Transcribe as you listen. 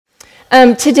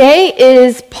Today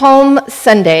is Palm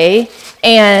Sunday,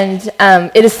 and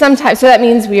it is sometime, so that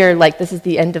means we are this is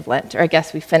the end of Lent, or I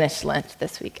guess we finished Lent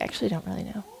this week. Actually, I don't really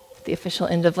know. The official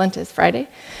end of Lent is Friday.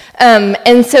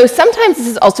 And so sometimes this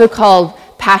is also called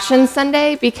Passion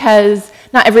Sunday because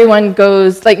not everyone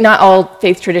goes, not all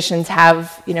faith traditions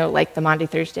have, the Maundy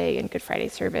Thursday and Good Friday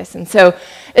service. And so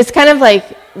it's kind of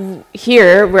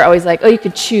here, we're always you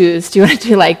could choose. Do you want to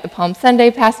do the Palm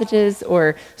Sunday passages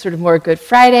or sort of more Good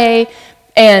Friday?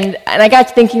 And I got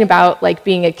to thinking about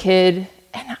being a kid,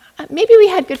 and maybe we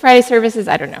had Good Friday services,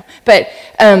 I don't know. But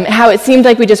how it seemed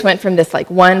like we just went from this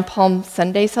one Palm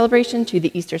Sunday celebration to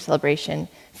the Easter celebration,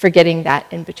 forgetting that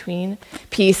in between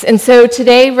piece. And so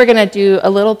today we're going to do a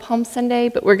little Palm Sunday,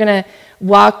 but we're going to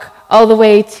walk all the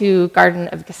way to Garden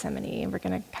of Gethsemane, and we're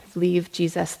going to kind of leave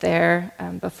Jesus there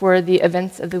before the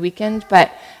events of the weekend.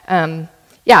 But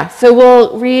so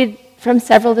we'll read from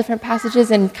several different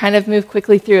passages and kind of move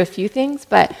quickly through a few things,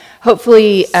 but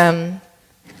hopefully some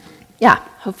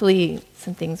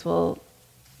things will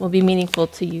be meaningful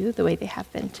to you the way they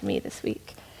have been to me this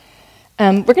week.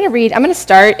 I'm going to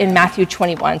start in Matthew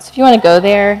 21. So if you want to go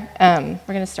there,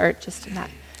 we're going to start just in that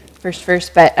first verse.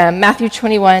 But Matthew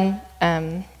 21,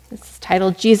 it's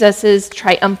titled Jesus'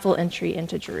 Triumphal Entry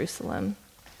into Jerusalem.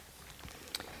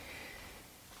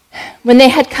 When they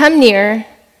had come near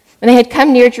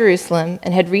Jerusalem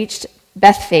and had reached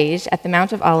Bethphage at the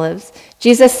Mount of Olives,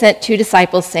 Jesus sent 2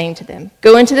 disciples, saying to them,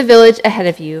 "Go into the village ahead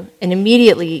of you, and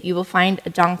immediately you will find a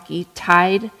donkey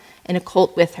tied and a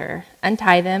colt with her.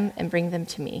 Untie them and bring them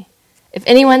to me. If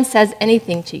anyone says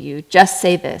anything to you, just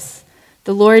say this: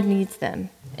 'The Lord needs them,'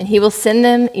 and he will send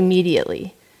them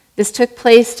immediately." This took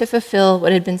place to fulfill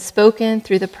what had been spoken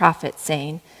through the prophet,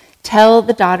 saying, "Tell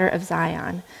the daughter of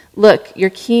Zion, look, your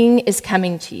king is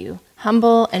coming to you,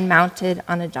 humble and mounted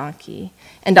on a donkey,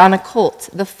 and on a colt,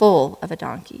 the foal of a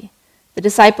donkey." The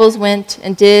disciples went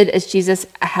and did as Jesus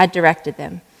had directed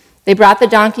them. They brought the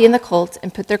donkey and the colt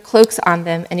and put their cloaks on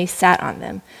them, and he sat on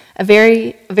them. A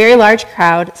very large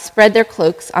crowd spread their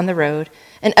cloaks on the road,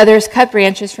 and others cut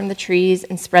branches from the trees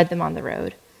and spread them on the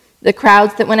road. The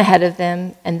crowds that went ahead of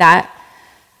them and that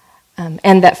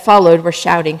followed were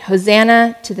shouting,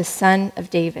 "Hosanna to the Son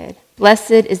of David!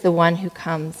 Blessed is the one who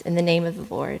comes in the name of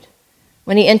the Lord."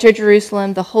 When he entered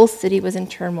Jerusalem, the whole city was in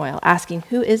turmoil, asking,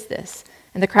 "Who is this?"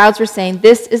 And the crowds were saying,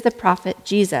 "This is the prophet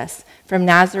Jesus from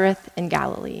Nazareth in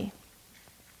Galilee."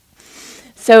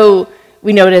 So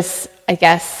we notice, I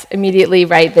guess, immediately,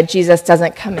 right, that Jesus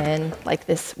doesn't come in like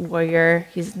this warrior.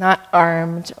 He's not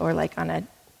armed or on a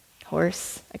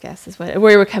horse, I guess, is what a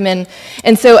warrior would come in.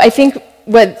 And so I think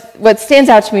what stands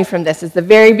out to me from this is the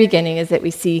very beginning is that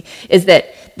we see is that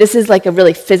this is a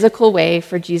really physical way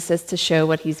for Jesus to show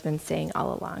what he's been saying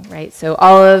all along, right? So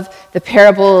all of the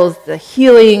parables, the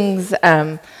healings,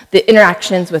 the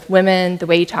interactions with women, the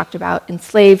way he talked about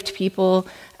enslaved people,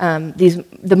 the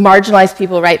marginalized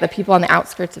people, right? The people on the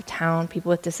outskirts of town, people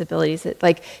with disabilities.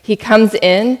 He comes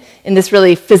in this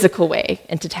really physical way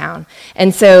into town.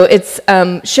 And so it's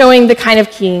showing the kind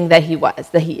of king that he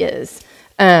is.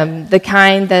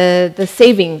 The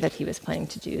saving that he was planning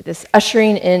to do, this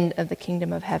ushering in of the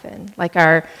kingdom of heaven,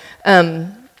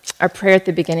 our prayer at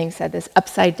the beginning said, this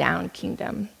upside down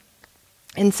kingdom.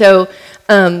 And so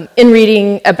in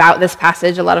reading about this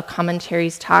passage, a lot of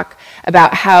commentaries talk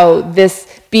about how this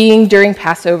being during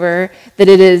Passover, that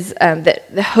it is that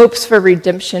the hopes for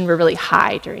redemption were really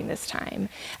high during this time.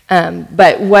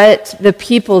 But what the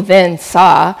people then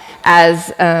saw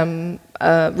as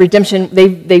redemption,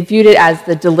 they viewed it as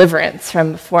the deliverance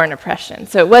from foreign oppression.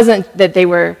 So it wasn't that they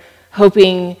were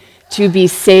hoping to be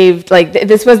saved.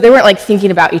 They weren't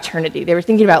thinking about eternity. They were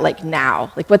thinking about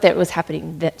now, what that was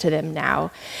happening to them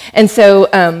now. And so,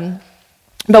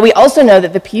 but we also know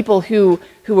that the people who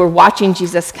were watching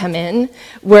Jesus come in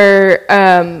were,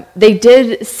 they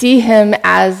did see him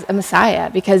as a Messiah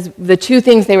because the 2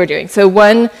 things they were doing. So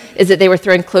one is that they were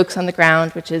throwing cloaks on the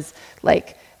ground, which is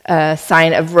a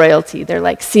sign of royalty.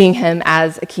 They're seeing him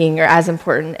as a king or as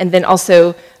important. And then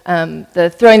also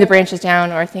the throwing the branches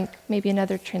down, or I think maybe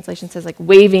another translation says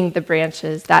waving the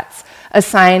branches. That's a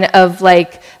sign of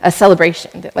a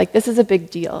celebration, that this is a big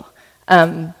deal.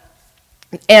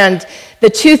 And the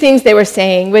 2 things they were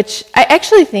saying, which I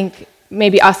actually think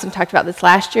maybe Austin talked about this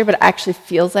last year, but it actually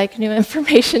feels like new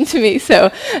information to me. So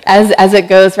as it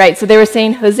goes, right? So they were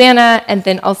saying Hosanna, and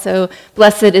then also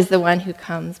blessed is the one who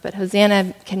comes. But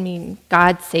Hosanna can mean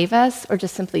God save us, or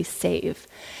just simply save.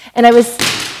 And I was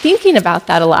thinking about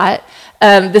that a lot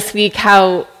this week,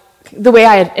 how the way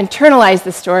I had internalized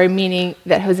the story, meaning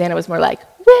that Hosanna was more woo,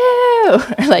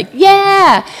 or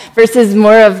yeah, versus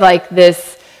more of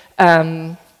this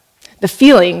the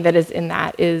feeling that is in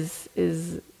that is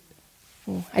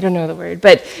I don't know the word,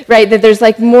 but right, that there's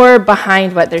like more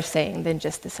behind what they're saying than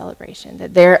just the celebration,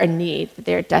 that they're a need, that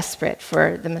they're desperate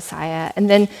for the Messiah. And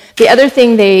then the other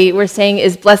thing they were saying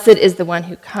is, blessed is the one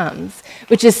who comes,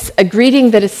 which is a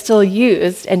greeting that is still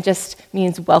used and just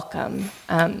means welcome.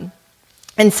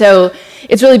 And so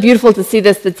it's really beautiful to see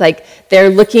this. It's like they're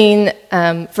looking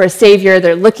for a savior,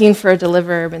 they're looking for a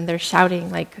deliverer, and they're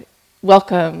shouting like,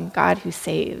 welcome, God who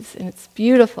saves. And it's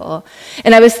beautiful.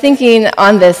 And I was thinking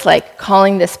on this, like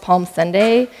calling this Palm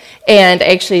Sunday, and I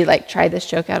actually like tried this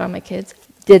joke out on my kids.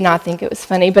 Did not think it was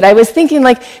funny, but I was thinking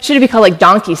like, should it be called like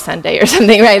Donkey Sunday or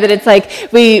something, right? That it's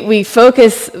like we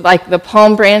focus like the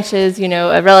palm branches,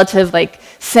 a relative like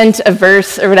sent a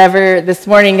verse or whatever this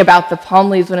morning about the palm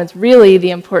leaves, when it's really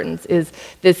the importance is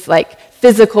this like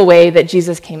physical way that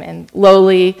Jesus came in,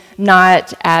 lowly,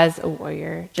 not as a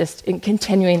warrior, just in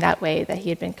continuing that way that he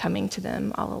had been coming to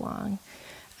them all along.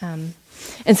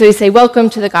 And so we say, welcome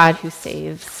to the God who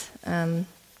saves. And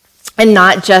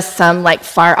not just some like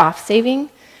far off saving,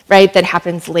 right, that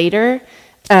happens later,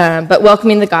 but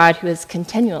welcoming the God who is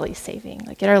continually saving,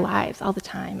 like in our lives all the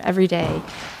time, every day.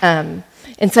 And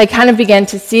so I kind of began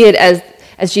to see it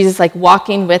as Jesus like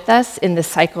walking with us in the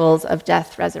cycles of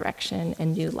death, resurrection,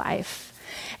 and new life.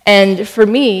 And for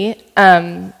me,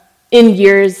 in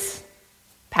years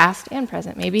past and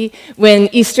present maybe, when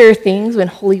Easter things, when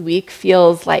Holy Week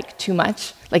feels like too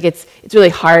much, like it's really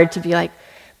hard to be like,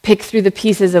 pick through the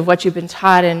pieces of what you've been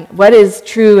taught and what is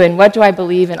true and what do I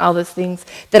believe and all those things,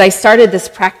 that I started this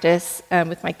practice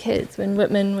with my kids when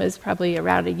Whitman was probably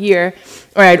around a year,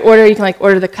 or you can like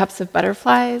order the cups of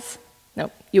butterflies.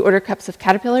 No, you order cups of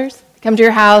caterpillars. They come to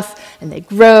your house and they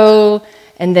grow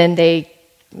and then they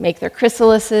make their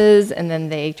chrysalises and then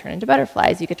they turn into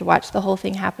butterflies. You get to watch the whole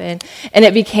thing happen. And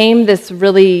it became this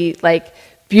really like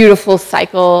beautiful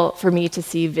cycle for me to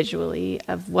see visually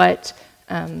of what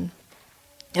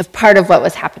of part of what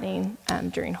was happening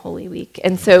during Holy Week.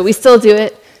 And so we still do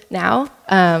it now.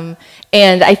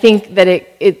 And I think that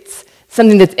it's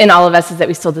something that's in all of us, is that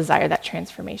we still desire that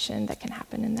transformation that can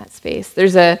happen in that space.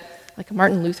 There's a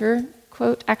Martin Luther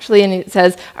quote, actually, and it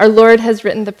says, "Our Lord has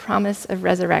written the promise of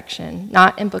resurrection,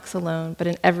 not in books alone, but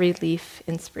in every leaf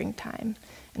in springtime."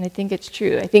 And I think it's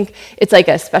true. I think it's like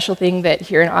a special thing that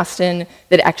here in Austin,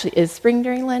 that it actually is spring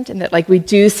during Lent, and that like we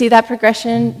do see that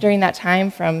progression during that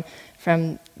time from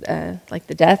like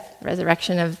the death,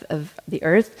 resurrection of the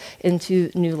earth into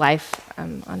new life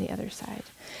on the other side.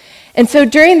 And so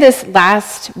during this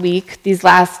last week, these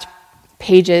last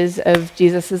pages of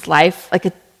Jesus' life, like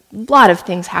a lot of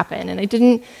things happen, and I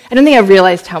don't think I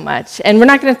realized how much. And we're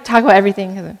not going to talk about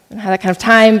everything, because I don't have that kind of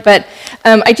time, but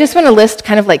I just want to list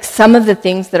kind of like some of the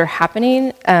things that are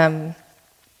happening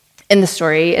in the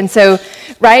story. And so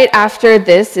right after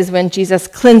this is when Jesus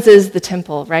cleanses the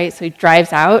temple, right? So he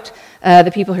drives out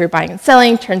the people who are buying and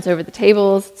selling, turns over the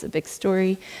tables. It's a big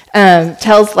story.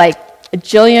 Tells like a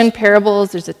jillion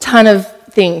parables. There's a ton of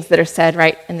things that are said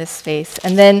right in this space.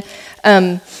 And then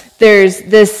there's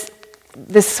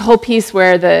this whole piece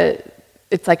where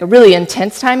it's like a really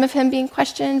intense time of him being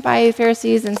questioned by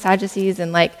Pharisees and Sadducees,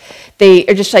 and like they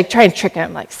are just like trying to trick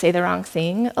him, like say the wrong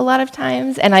thing a lot of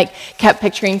times. And I kept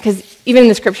picturing, because even in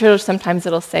the scripture sometimes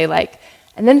it'll say like,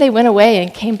 and then they went away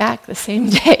and came back the same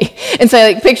day. And so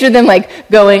I like pictured them like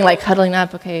going, like huddling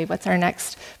up, okay, what's our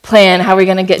next plan? How are we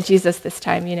going to get Jesus this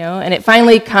time, And it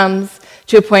finally comes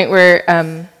to a point where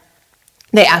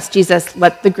they ask Jesus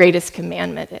what the greatest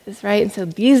commandment is, right? And so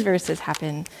these verses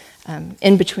happen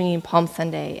in between Palm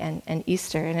Sunday and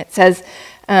Easter. And it says,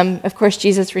 of course,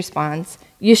 Jesus responds,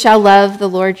 "You shall love the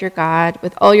Lord your God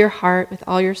with all your heart, with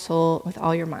all your soul, with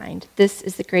all your mind. This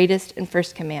is the greatest and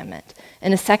first commandment.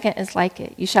 And a second is like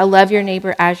it. You shall love your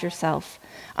neighbor as yourself.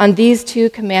 On these two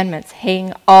commandments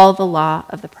hang all the law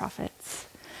of the prophets."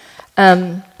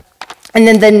 And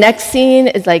then the next scene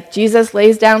is like Jesus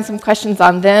lays down some questions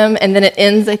on them, and then it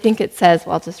ends, I think it says,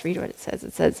 well, I'll just read what it says.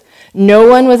 It says, "No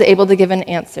one was able to give an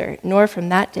answer, nor from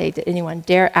that day did anyone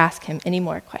dare ask him any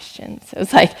more questions." So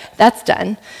it's like, that's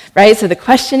done, right? So the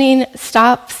questioning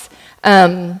stops.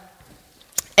 And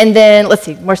then, let's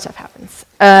see, more stuff happens.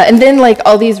 And then like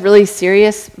all these really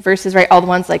serious verses, right? All the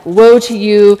ones like, "Woe to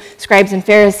you, scribes and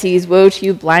Pharisees, woe to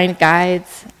you, blind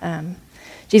guides."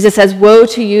 Jesus says, "Woe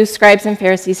to you, scribes and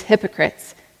Pharisees,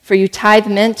 hypocrites, for you tithe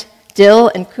mint,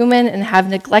 dill, and cumin, and have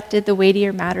neglected the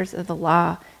weightier matters of the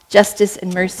law, justice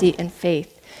and mercy and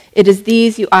faith. It is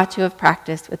these you ought to have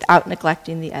practiced without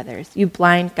neglecting the others. You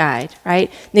blind guide," right?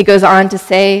 And he goes on to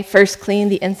say, "First clean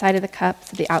the inside of the cup,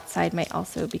 so the outside may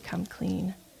also become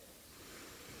clean."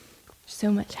 So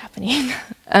much happening.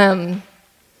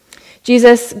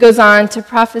 Jesus goes on to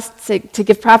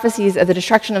give prophecies of the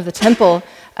destruction of the temple,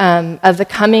 of the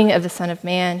coming of the Son of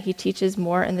Man. He teaches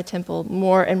more in the temple,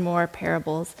 more and more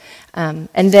parables. And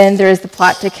then there is the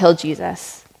plot to kill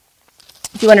Jesus.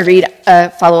 If you want to read,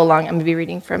 follow along, I'm going to be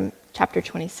reading from chapter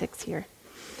 26 here.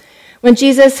 When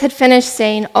Jesus had finished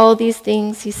saying all these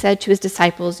things, he said to his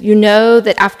disciples, "You know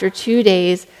that after 2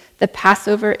 days the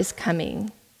Passover is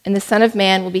coming, and the Son of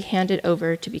Man will be handed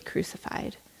over to be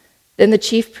crucified." Then the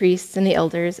chief priests and the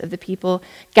elders of the people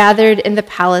gathered in the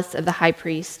palace of the high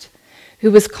priest,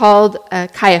 who was called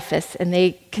Caiaphas, and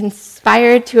they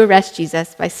conspired to arrest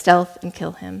Jesus by stealth and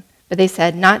kill him. But they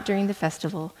said, "Not during the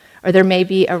festival, or there may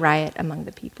be a riot among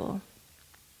the people."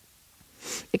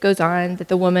 It goes on that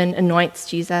the woman anoints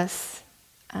Jesus,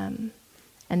 and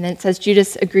then it says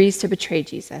Judas agrees to betray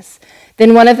Jesus.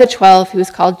 Then one of the 12, who was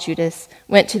called Judas,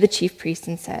 went to the chief priests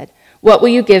and said, "What will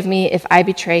you give me if I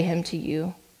betray him to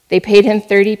you?" They paid him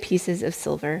 30 pieces of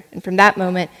silver, and from that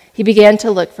moment, he began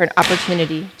to look for an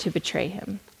opportunity to betray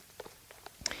him.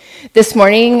 This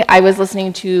morning, I was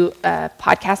listening to a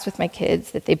podcast with my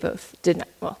kids that they both did not,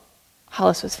 well,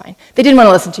 Hollis was fine. They didn't want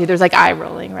to listen to. There's like eye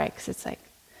rolling, right? Because it's like,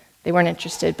 they weren't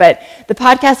interested. But the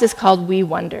podcast is called We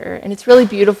Wonder, and it's really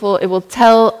beautiful. It will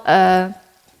tell a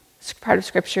part of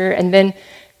Scripture and then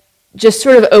just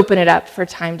sort of open it up for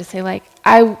time to say, like,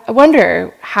 I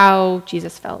wonder how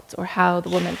Jesus felt or how the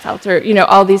woman felt or,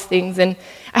 all these things. And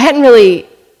I hadn't really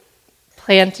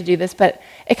planned to do this, but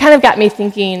it kind of got me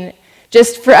thinking,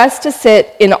 just for us to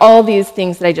sit in all these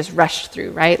things that I just rushed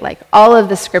through, right? Like all of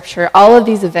the Scripture, all of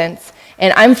these events.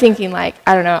 And I'm thinking, like,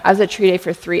 I don't know, I was at Tree Day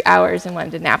for 3 hours and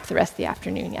wanted to nap the rest of the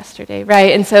afternoon yesterday,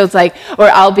 right? And so it's like, or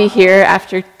I'll be here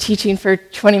after teaching for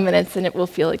 20 minutes and it will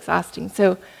feel exhausting.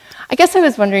 So I guess I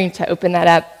was wondering to open that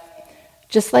up,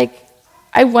 just like,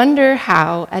 I wonder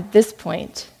how at this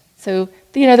point, so,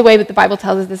 the way that the Bible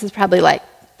tells us, this is probably like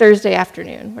Thursday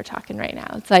afternoon, we're talking right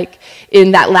now. It's like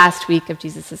in that last week of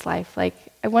Jesus' life, like,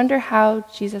 I wonder how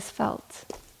Jesus felt,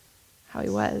 how he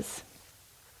was.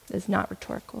 It's not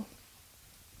rhetorical.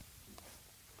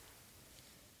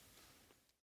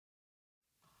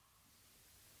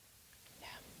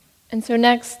 And so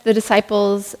next, the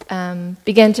disciples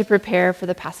begin to prepare for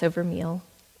the Passover meal.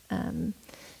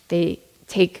 They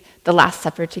take the Last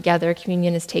Supper together.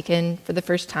 Communion is taken for the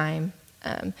first time.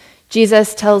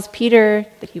 Jesus tells Peter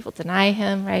that he will deny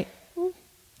him, right?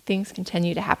 Things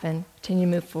continue to happen, continue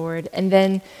to move forward. And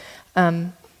then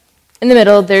in the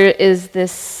middle, there is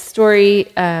this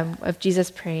story of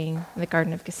Jesus praying in the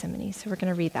Garden of Gethsemane. So we're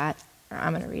going to read that. Or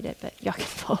I'm going to read it, but y'all can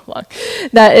follow along.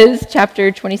 That is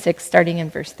chapter 26, starting in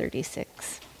verse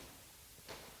 36.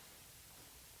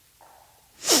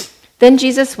 Then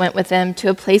Jesus went with them to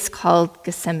a place called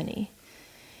Gethsemane.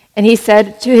 And he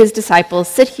said to his disciples,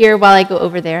 "Sit here while I go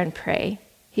over there and pray."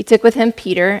 He took with him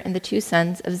Peter and the 2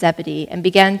 sons of Zebedee and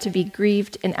began to be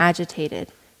grieved and agitated.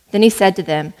 Then he said to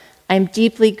them, "I am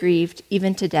deeply grieved,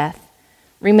 even to death.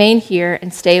 Remain here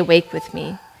and stay awake with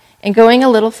me." And going a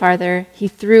little farther, he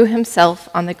threw himself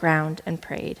on the ground and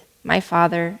prayed, "My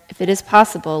Father, if it is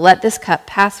possible, let this cup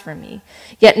pass from me.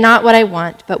 Yet not what I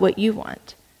want, but what you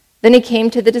want." Then he came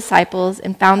to the disciples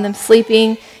and found them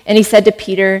sleeping, and he said to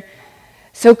Peter,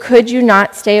 "So could you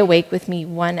not stay awake with me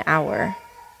 1 hour?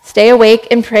 Stay awake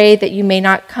and pray that you may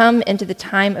not come into the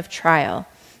time of trial.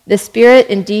 The spirit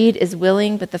indeed is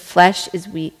willing, but the flesh is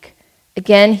weak."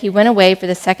 Again, he went away for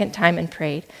the second time and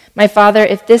prayed, "My Father,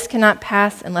 if this cannot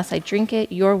pass unless I drink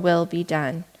it, your will be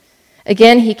done."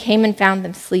 Again, he came and found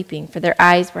them sleeping, for their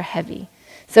eyes were heavy.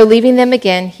 So leaving them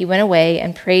again, he went away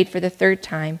and prayed for the third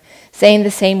time, saying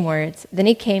the same words. Then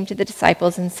he came to the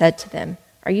disciples and said to them,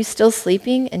 "Are you still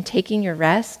sleeping and taking your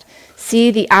rest? See,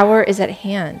 the hour is at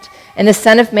hand, and the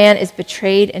Son of Man is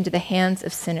betrayed into the hands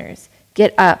of sinners.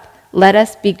 Get up, let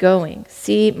us be going.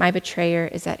 See, my betrayer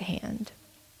is at hand."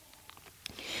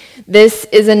 This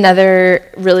is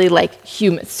another really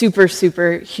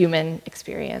super human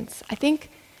experience. I think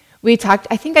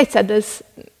I said this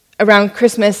around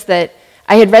Christmas, that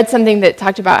I had read something that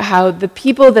talked about how the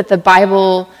people that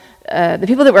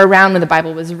were around when the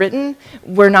Bible was written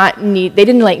they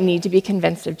didn't need to be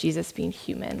convinced of Jesus being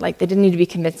human. Like, they didn't need to be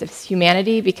convinced of his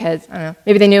humanity because, I don't know,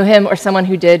 maybe they knew him or someone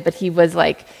who did, but he was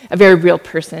like a very real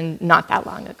person not that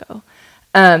long ago.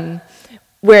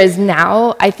 Whereas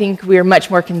now, I think we're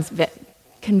much more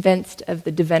convinced of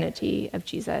the divinity of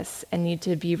Jesus and need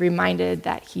to be reminded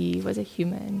that he was a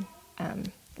human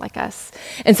like us.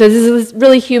 And so this is a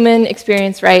really human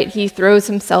experience, right? He throws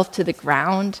himself to the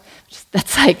ground.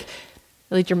 That's like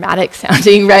really dramatic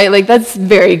sounding, right? Like, that's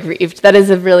very grieved. That is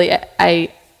a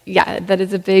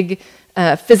big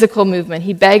physical movement.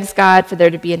 He begs God for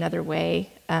there to be another way.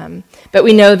 But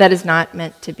we know that is not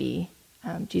meant to be.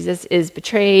 Jesus is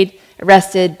betrayed,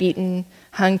 arrested, beaten,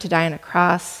 hung to die on a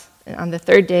cross, and on the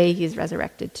third day he is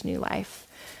resurrected to new life.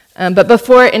 But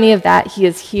before any of that, he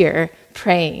is here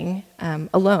praying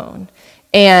alone.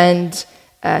 And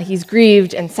he's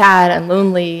grieved and sad and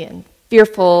lonely and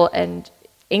fearful and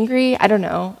angry. I don't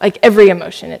know, like every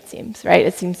emotion, it seems, right?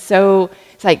 It seems so,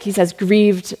 it's like he says,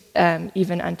 grieved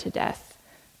even unto death.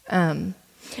 And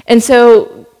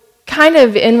so kind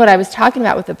of in what I was talking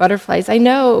about with the butterflies, I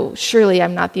know surely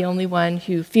I'm not the only one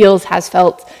who has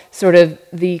felt sort of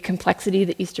the complexity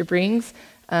that Easter brings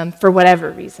for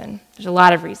whatever reason. There's a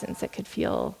lot of reasons that could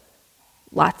feel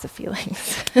lots of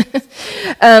feelings.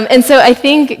 And so I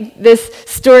think this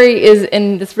story is,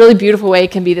 in this really beautiful way,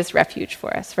 can be this refuge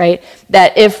for us, right?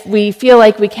 That if we feel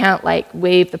like we can't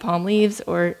wave the palm leaves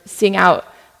or sing out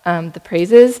the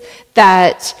praises,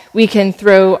 that we can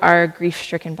throw our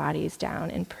grief-stricken bodies down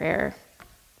in prayer.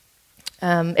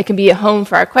 It can be a home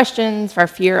for our questions, for our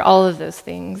fear, all of those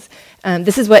things.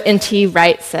 This is what N.T.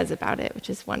 Wright says about it, which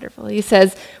is wonderful. He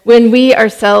says, "When we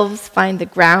ourselves find the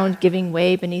ground giving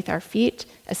way beneath our feet,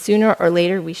 as sooner or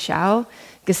later we shall,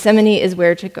 Gethsemane is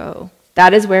where to go.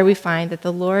 That is where we find that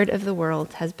the Lord of the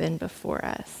world has been before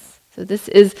us." So this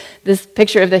is this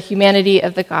picture of the humanity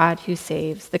of the God who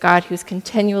saves, the God who's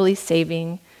continually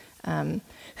saving,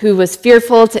 who was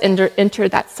fearful to enter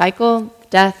that cycle,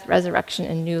 death, resurrection,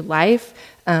 and new life,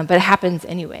 but it happens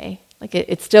anyway.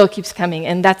 It still keeps coming,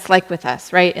 and that's like with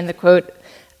us, right? In the quote,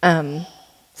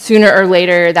 sooner or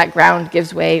later that ground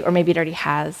gives way, or maybe it already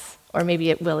has, or maybe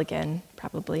it will again,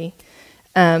 probably.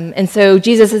 And so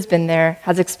Jesus has been there,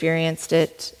 has experienced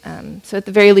it. So at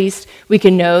the very least, we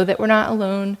can know that we're not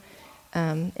alone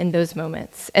in those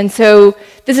moments. And so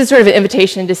this is sort of an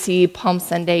invitation to see Palm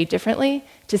Sunday differently,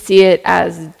 to see it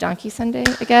as Donkey Sunday,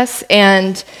 I guess,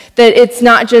 and that it's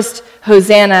not just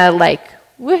Hosanna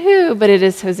woohoo, but it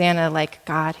is Hosanna like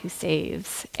God who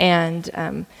saves.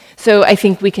 And so I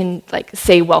think we can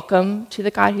say welcome to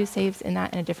the God who saves in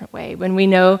a different way. When we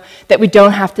know that we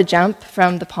don't have to jump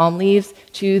from the palm leaves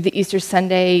to the Easter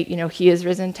Sunday, he is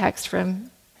risen text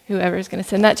from whoever is going to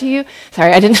send that to you.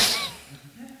 Sorry, I didn't.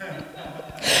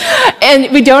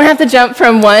 And we don't have to jump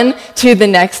from one to the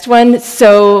next one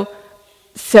so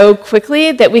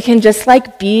quickly that we can just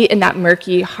be in that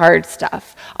murky, hard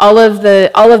stuff. All of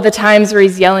the times where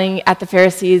he's yelling at the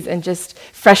Pharisees and just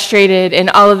frustrated,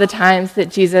 and all of the times that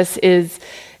Jesus is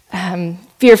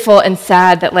fearful and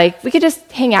sad, that we could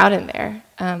just hang out in there,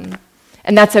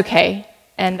 and that's okay.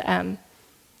 And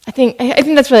I think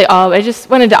that's really all. I just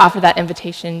wanted to offer that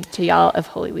invitation to y'all of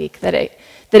Holy Week, that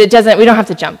we don't have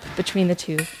to jump between the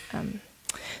two.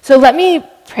 So let me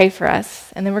pray for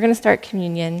us, and then we're going to start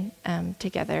communion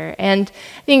together. And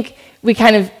I think we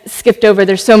kind of skipped over,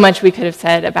 there's so much we could have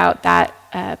said about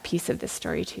that piece of this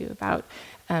story too, about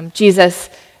Jesus.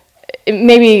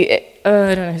 Maybe,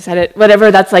 I don't know who said it,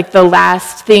 whatever, that's the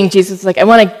last thing Jesus was I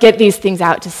want to get these things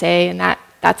out to say, and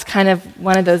that's kind of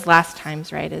one of those last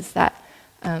times, right, is that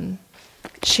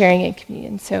sharing in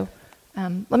communion. So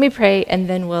let me pray, and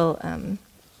then we'll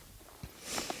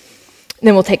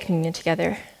take communion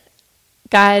together.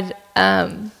 God,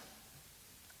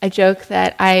 I joke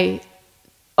that I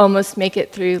almost make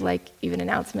it through even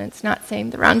announcements, not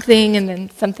saying the wrong thing, and then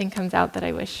something comes out that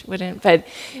I wish wouldn't. But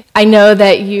I know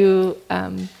that you're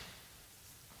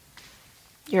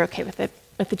okay with it,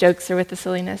 with the jokes or with the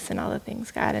silliness and all the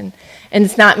things, God. And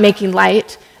it's not making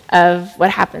light of what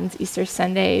happens Easter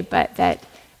Sunday, but that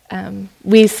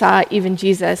we saw even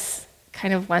Jesus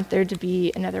kind of want there to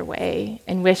be another way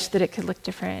and wish that it could look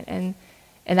different. And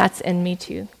that's in me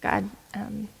too, God.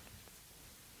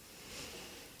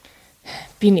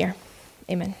 Be near.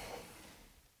 Amen.